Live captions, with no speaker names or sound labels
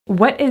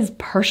what is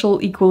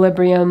partial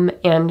equilibrium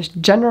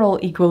and general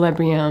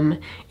equilibrium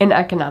in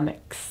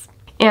economics?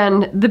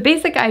 And the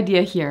basic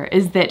idea here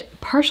is that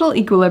partial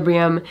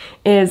equilibrium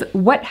is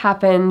what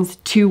happens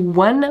to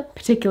one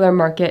particular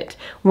market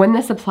when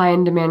the supply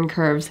and demand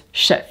curves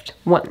shift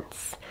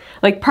once.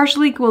 Like,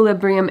 partial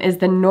equilibrium is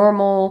the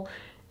normal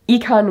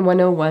Econ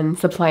 101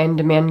 supply and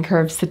demand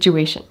curve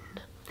situation.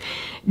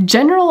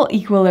 General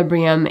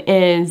equilibrium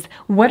is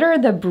what are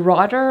the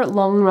broader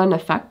long-run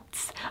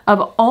effects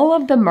of all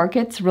of the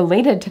markets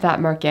related to that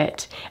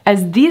market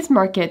as these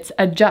markets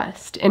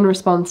adjust in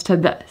response to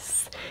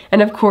this.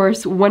 And of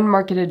course, one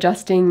market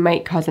adjusting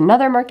might cause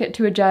another market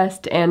to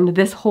adjust, and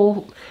this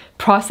whole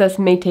process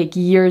may take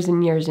years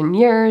and years and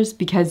years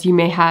because you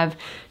may have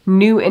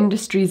new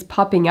industries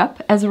popping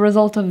up as a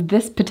result of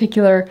this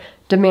particular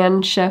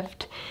demand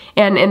shift.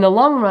 And in the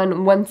long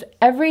run, once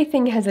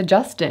everything has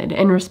adjusted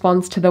in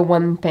response to the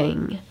one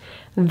thing,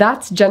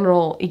 that's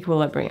general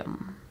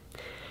equilibrium.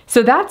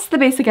 So that's the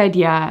basic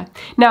idea.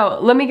 Now,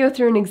 let me go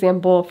through an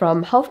example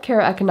from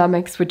healthcare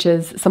economics, which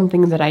is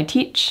something that I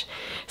teach.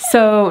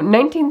 So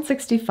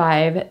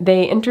 1965,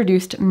 they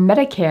introduced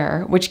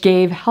Medicare, which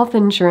gave health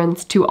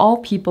insurance to all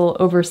people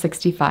over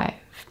 65.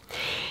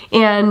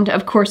 And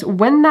of course,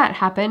 when that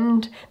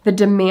happened, the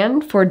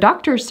demand for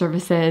doctor's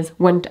services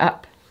went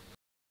up.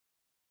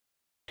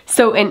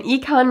 So an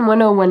Econ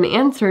 101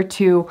 answer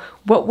to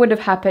what would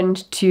have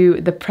happened to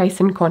the price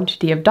and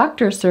quantity of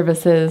doctor's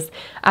services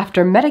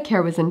after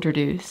Medicare was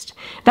introduced,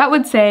 that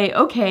would say,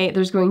 okay,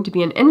 there's going to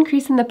be an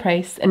increase in the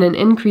price and an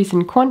increase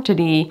in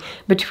quantity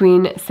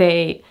between,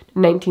 say,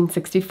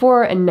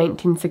 1964 and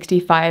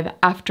 1965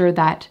 after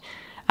that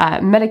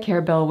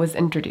Medicare bill was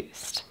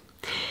introduced.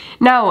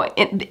 Now,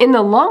 in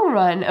the long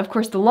run, of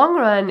course, the long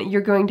run,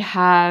 you're going to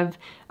have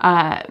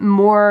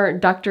more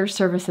doctor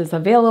services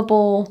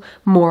available,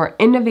 more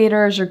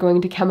innovators are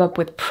going to come up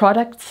with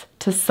products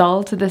to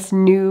sell to this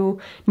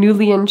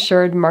newly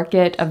insured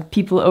market of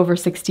people over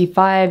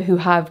 65 who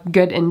have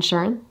good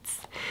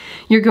insurance.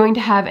 You're going to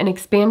have an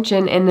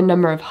expansion in the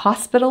number of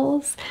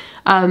hospitals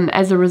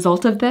as a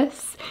result of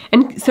this.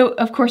 And so,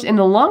 of course, in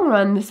the long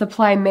run, the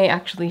supply may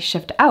actually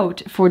shift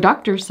out for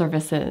doctor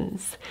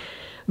services.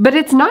 But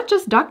it's not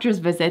just doctor's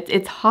visits,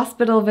 it's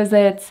hospital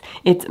visits,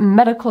 it's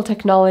medical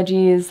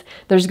technologies.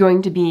 There's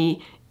going to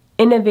be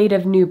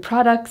innovative new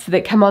products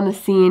that come on the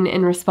scene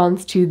in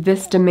response to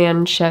this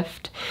demand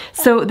shift.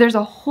 So there's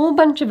a whole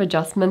bunch of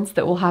adjustments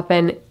that will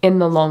happen in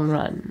the long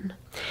run.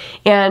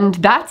 And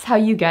that's how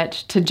you get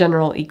to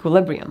general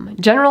equilibrium.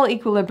 General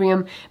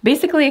equilibrium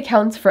basically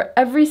accounts for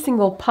every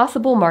single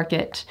possible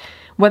market,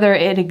 whether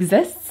it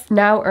exists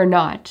now or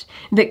not,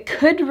 that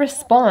could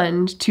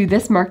respond to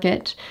this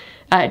market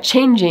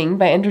changing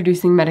by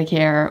introducing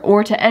Medicare,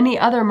 or to any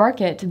other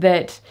market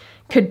that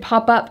could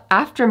pop up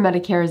after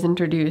Medicare is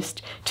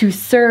introduced to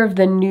serve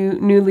the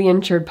newly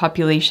insured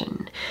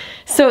population.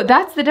 So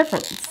that's the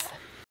difference.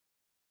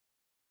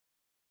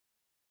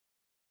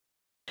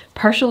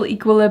 Partial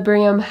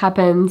equilibrium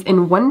happens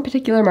in one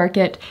particular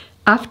market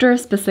after a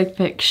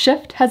specific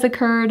shift has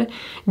occurred.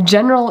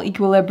 General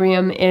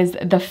equilibrium is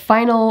the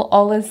final,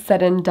 all is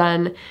said and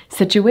done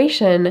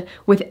situation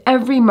with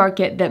every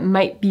market that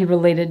might be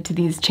related to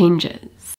these changes.